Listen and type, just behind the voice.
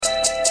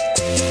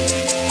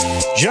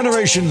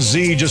Generation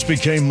Z just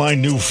became my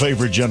new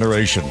favorite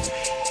generation.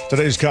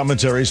 Today's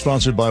commentary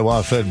sponsored by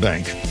WaFd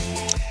Bank.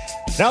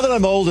 Now that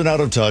I'm old and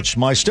out of touch,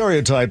 my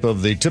stereotype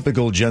of the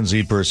typical Gen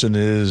Z person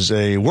is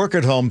a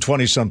work-at-home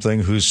 20-something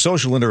whose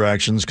social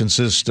interactions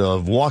consist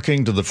of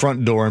walking to the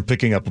front door and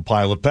picking up a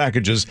pile of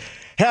packages,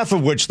 half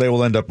of which they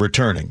will end up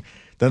returning.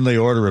 Then they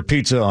order a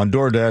pizza on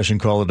DoorDash and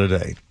call it a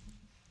day.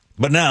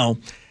 But now,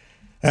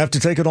 I have to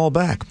take it all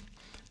back.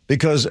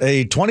 Because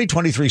a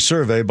 2023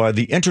 survey by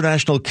the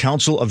International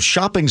Council of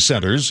Shopping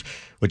Centers,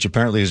 which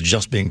apparently is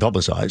just being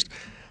publicized,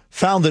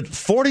 found that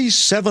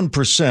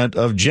 47%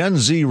 of Gen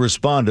Z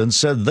respondents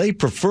said they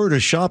prefer to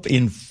shop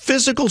in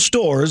physical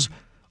stores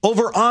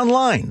over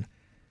online.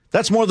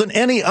 That's more than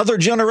any other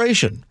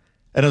generation.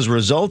 And as a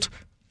result,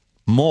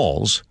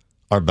 malls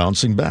are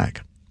bouncing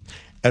back.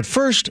 At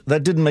first,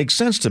 that didn't make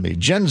sense to me.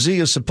 Gen Z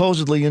is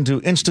supposedly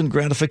into instant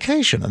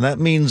gratification, and that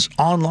means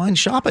online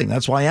shopping.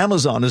 That's why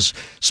Amazon is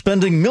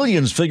spending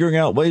millions figuring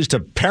out ways to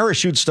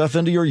parachute stuff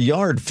into your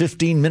yard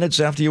 15 minutes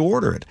after you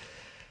order it.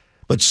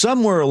 But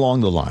somewhere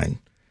along the line,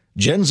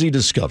 Gen Z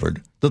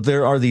discovered that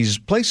there are these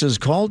places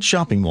called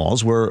shopping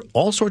malls where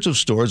all sorts of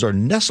stores are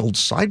nestled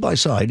side by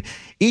side,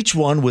 each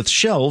one with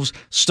shelves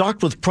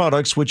stocked with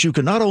products which you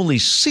can not only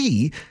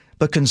see,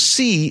 but can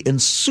see in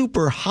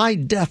super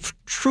high-def,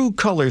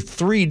 true-color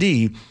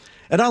 3D.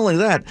 And not only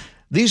that,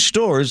 these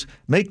stores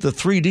make the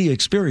 3D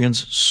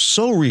experience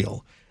so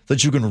real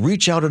that you can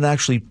reach out and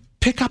actually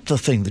pick up the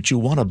thing that you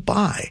want to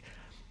buy.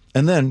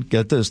 And then,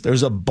 get this,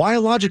 there's a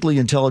biologically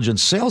intelligent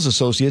sales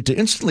associate to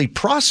instantly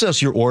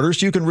process your order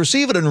so you can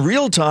receive it in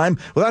real time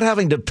without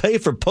having to pay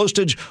for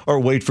postage or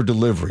wait for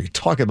delivery.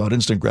 Talk about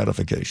instant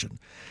gratification.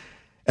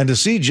 And to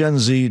see Gen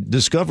Z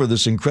discover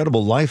this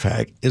incredible life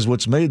hack is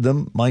what's made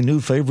them my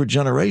new favorite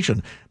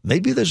generation.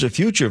 Maybe there's a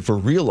future for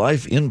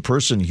real-life,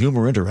 in-person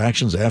humor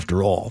interactions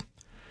after all.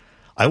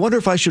 I wonder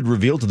if I should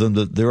reveal to them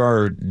that there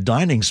are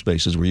dining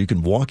spaces where you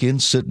can walk in,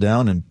 sit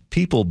down, and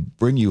people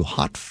bring you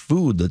hot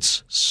food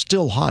that's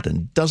still hot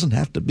and doesn't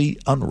have to be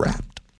unwrapped.